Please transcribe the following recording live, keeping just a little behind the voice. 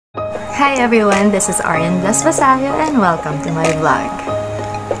Hi everyone, this is Arian Blas Basayo and welcome to my vlog.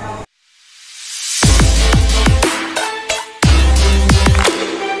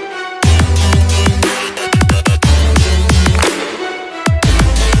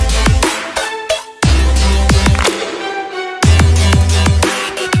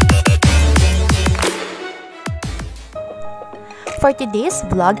 For today's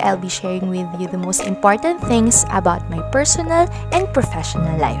vlog, I'll be sharing with you the most important things about my personal and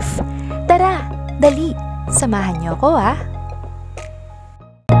professional life. Tara! Dali! Samahan niyo ako ah!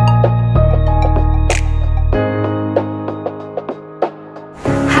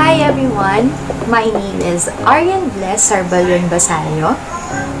 Hi everyone! My name is Arian Blas Sarbalon Basayo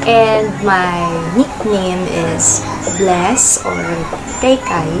and my nickname is Bless or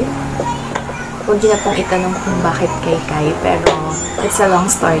Kaykay. Huwag niyo na pong itanong kung bakit Kaykay, pero it's a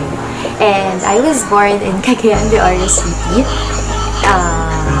long story. And I was born in Cagayan de Oro City,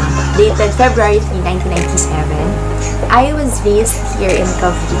 dated February 3, 1997. I was raised here in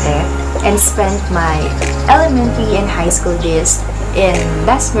Cavite and spent my elementary and high school days in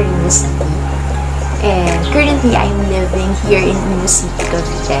Dasmariñas City. And currently, I'm living here in Imus City,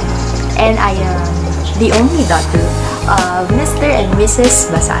 Cavite. And I am the only daughter of Mr. and Mrs.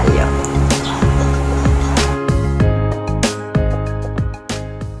 Basalio.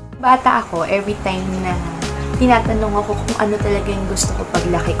 Bata ako, every time na tinatanong ako kung ano talaga yung gusto ko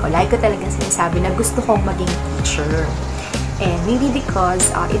paglaki ko, lagi ko talagang sinasabi na gusto kong maging teacher. And maybe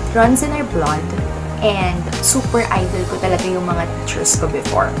because it runs in our blood and super idol ko talaga yung mga teachers ko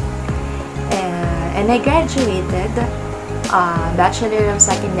before. And I graduated Bachelor of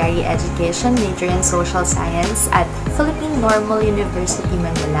Secondary Education, major in Social Science at Philippine Normal University,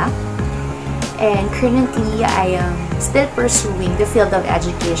 Manila. And currently, I am still pursuing the field of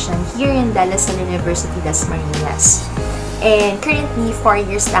education here in De La Salle University, Dasmariñas. And currently, 4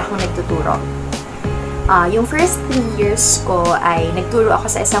 years na akong nagtuturo. Yung first 3 years ko ay nagturo ako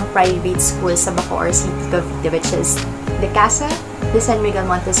sa isang private school sa Bacoor City, Cavite, which is the Casa de San Miguel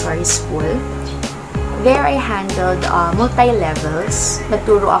Montessori School. There, I handled multi-levels.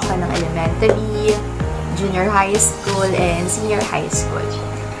 Nagturo ako ng elementary, junior high school, and senior high school.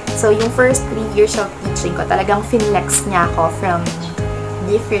 So, yung first 3 years of teaching ko, talagang finlex niya ako from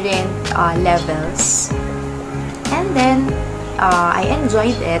different levels. And then, I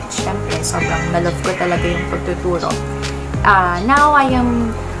enjoyed it. Siyempre, sobrang na-love ko talaga yung pagtuturo. Now, I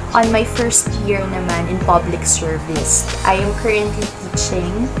am on my first year naman in public service. I am currently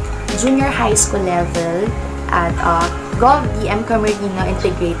teaching junior high school level at Gov. DM Camarino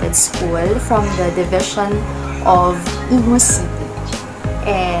Integrated School from the Division of Imus City.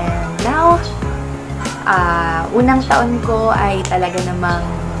 And now, unang taon ko ay talaga namang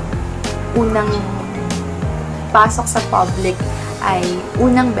unang pasok sa public ay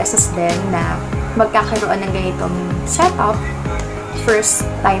unang beses din na magkakaroon ng ganitong setup. First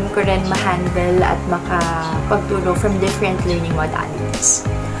time ko rin ma-handle at makapagturo from different learning modalities.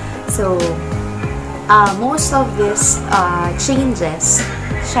 So, most of these changes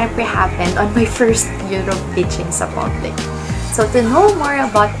syempre happened on my first year of teaching sa public. So, to know more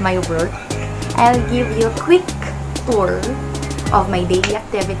about my work, I'll give you a quick tour of my daily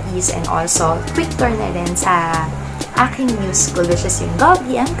activities and also quick tour na rin sa aking new school, which is yung Gov.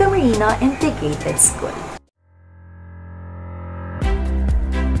 DM Camarino Integrated School.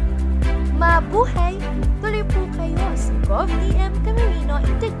 Mabuhay! Tuloy po kayo sa Gov. DM Camarino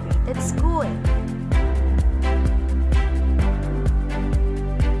Integrated School.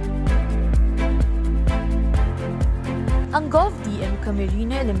 Ang Gov. DM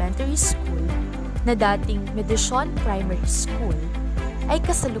Camarino Elementary School na dating Medicion Primary School ay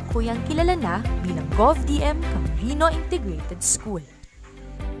kasalukuyang kilala na bilang Gov. DM Camarino Integrated School.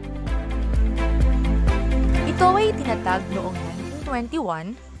 Ito ay tinatag noong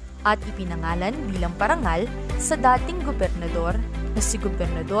 1921 at ipinangalan bilang parangal sa dating gobernador na si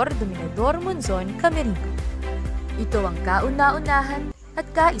Gobernador Dominador Monzon Camarino. Ito ang kauna-unahan at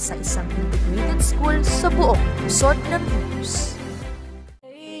kaisa-isang integrated school sa buong Luzon ng Imus.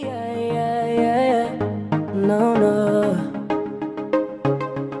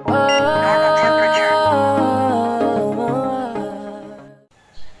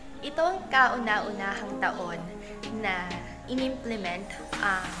 Ito ang kauna-unahang taon na inimplement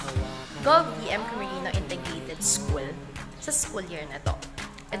ang Gov. DM Camarino Integrated School sa school year na to.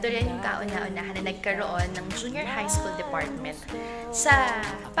 Ito rin yung kauna-unahan na nagkaroon ng junior high school department sa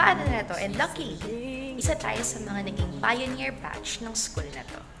paanan na to. And luckily, isa tayo sa mga naging pioneer batch ng school na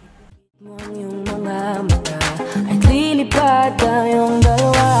to. Yung mga mata ay lilipad tayong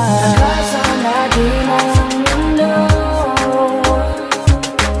dalawa. Nagkasama natin ang mundo.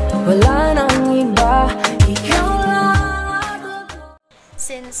 wala nang iba, ikaw lang.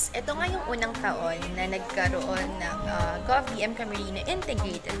 Since ito nga yung unang taon na nagkaroon ng GovVM Camarines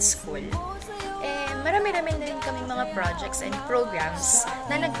Integrated School, marami-rami na rin kaming mga projects and programs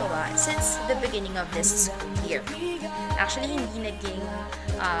na nagawa since the beginning of this school year. Actually, hindi naging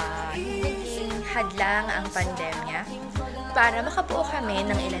hadlang ang pandemya para makabuo kami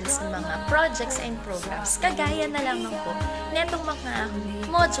ng ilan sa mga projects and programs. Kagaya na lang ng po netong mga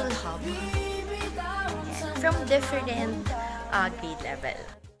module hub from different grade level.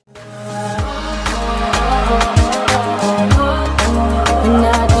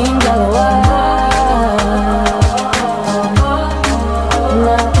 Nating dalawa,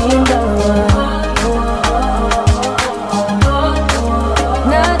 nating dalawa,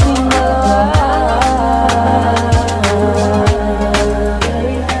 nating dalawa.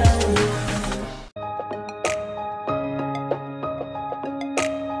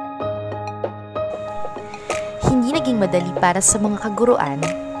 Hindi naging madali para sa mga kaguruan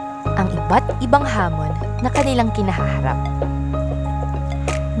ang iba't ibang hamon na kanilang kinahaharap.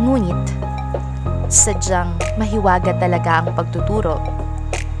 Ngunit, sadyang mahiwaga talaga ang pagtuturo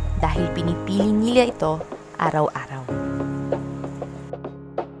dahil pinipili nila ito araw-araw.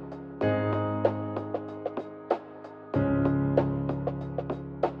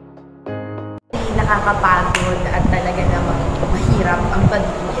 Nakakapagod at talaga namang mahirap ang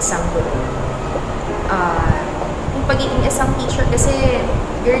pagiging isang guro. Yung pagiging isang teacher kasi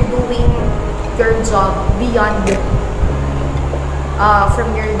you're doing your job beyond from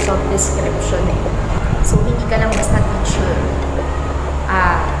your job description So, hindi ka lang basta teacher.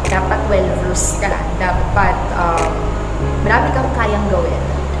 Dapat well-versed ka. Dapat marami kang kayang gawin.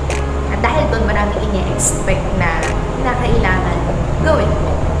 At dahil doon, marami ini-expect na kinakailangan gawin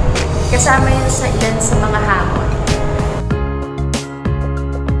mo. Kasama yun sa ilan sa mga hamon.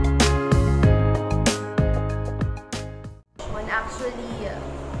 Actually,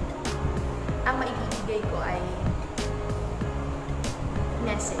 ang maibibigay ko ay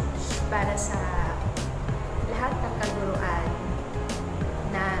message para sa lahat ng kaguruan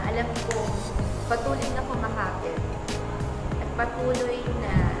na alam ko patuloy na kumakapit at patuloy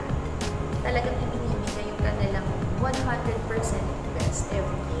na talagang ibinibigay yung kanilang 100% best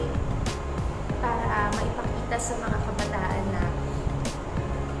every day para maipakita sa mga kabataan na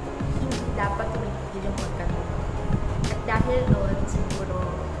hindi dapat tumigil yung pagkatulong. At dahil doon, siguro,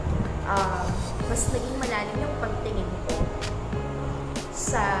 mas naging malalim yung pagtingin ko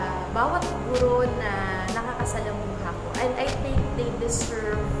sa bawat guro na nakakasalamuha ko. And I think they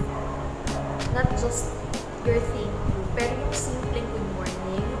deserve not just your thank you, pero yung simpleng good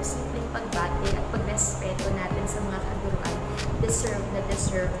morning, yung simpleng pagbati at pagrespeto natin sa mga kaguruan, deserve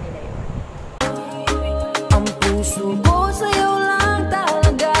nila yun. Ang puso ko sa'yo